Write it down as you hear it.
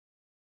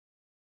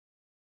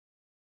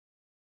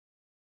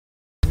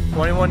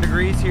21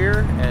 degrees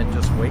here and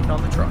just waiting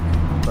on the truck.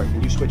 Sorry,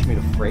 can you switch me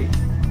to freight?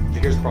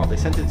 Here's the problem.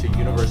 They sent it to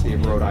University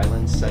of Rhode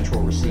Island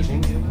Central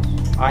Receiving.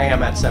 I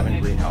am at 7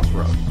 Greenhouse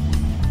Road.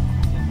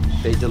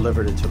 They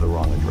delivered it to the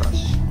wrong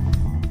address.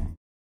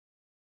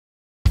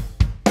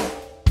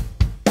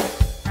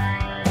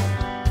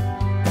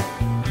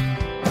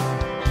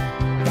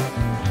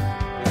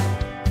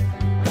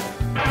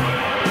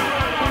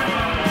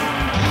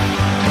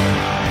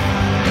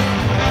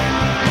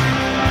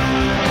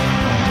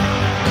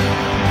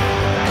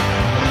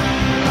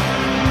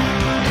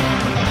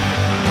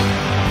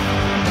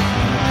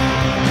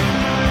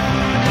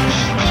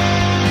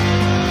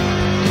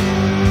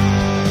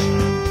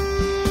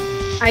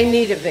 I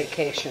need a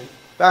vacation.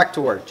 Back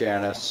to work,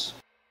 Janice.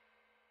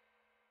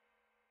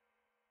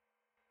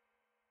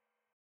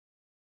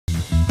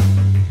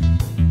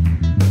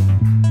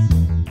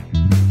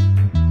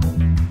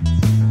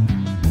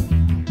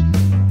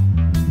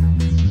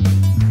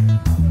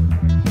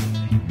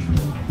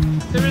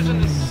 There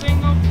isn't a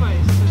single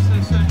place that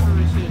says Central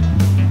Receiving.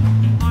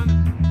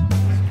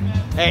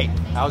 Hey,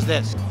 how's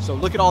this? So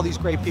look at all these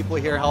great people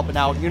here helping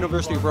out.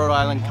 University of Rhode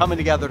Island coming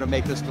together to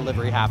make this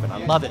delivery happen.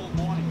 I love it.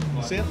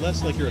 Say it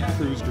less like you're a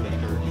cruise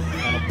director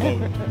on a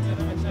boat.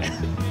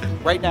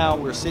 Right now,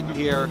 we're sitting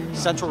here,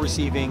 Central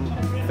Receiving,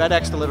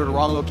 FedEx delivered a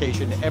wrong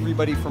location.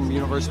 Everybody from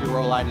University of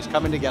Rhode Island is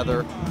coming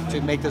together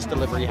to make this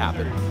delivery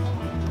happen.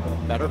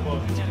 Better?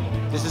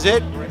 This is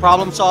it.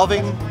 Problem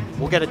solving.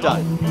 We'll get it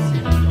done.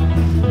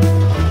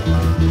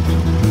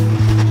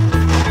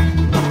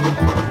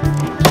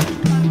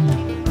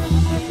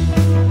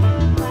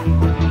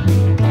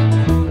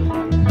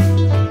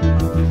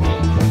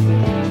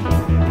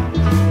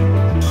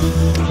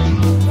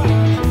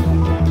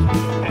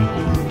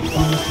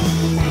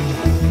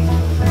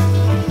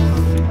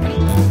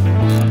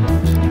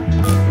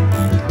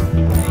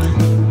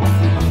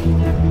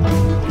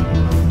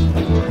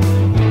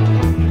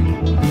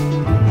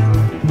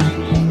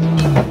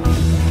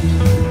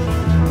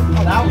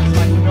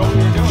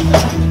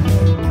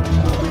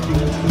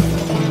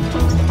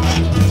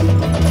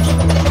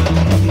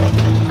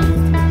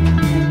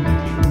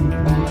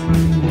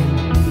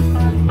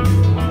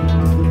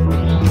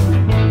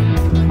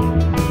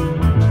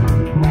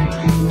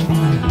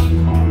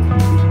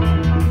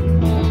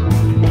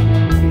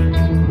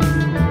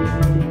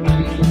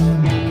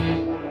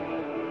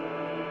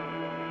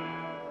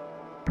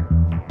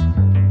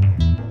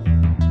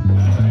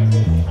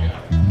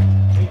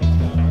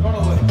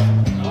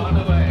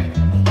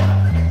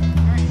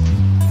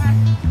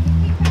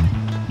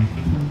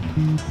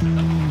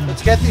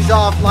 Let's get these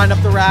off, line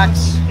up the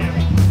racks,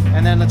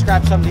 and then let's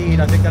grab something to eat.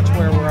 I think that's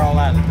where we're all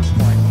at this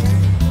point.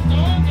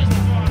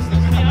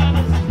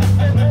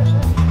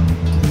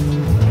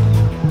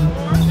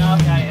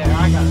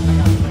 I got it.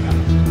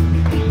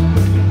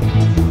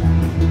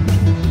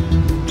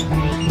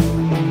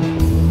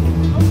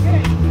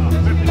 Okay.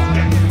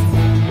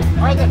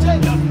 All right, that's it.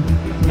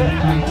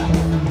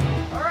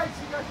 All right,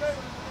 see you guys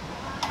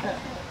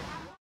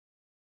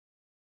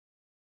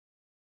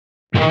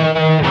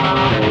later.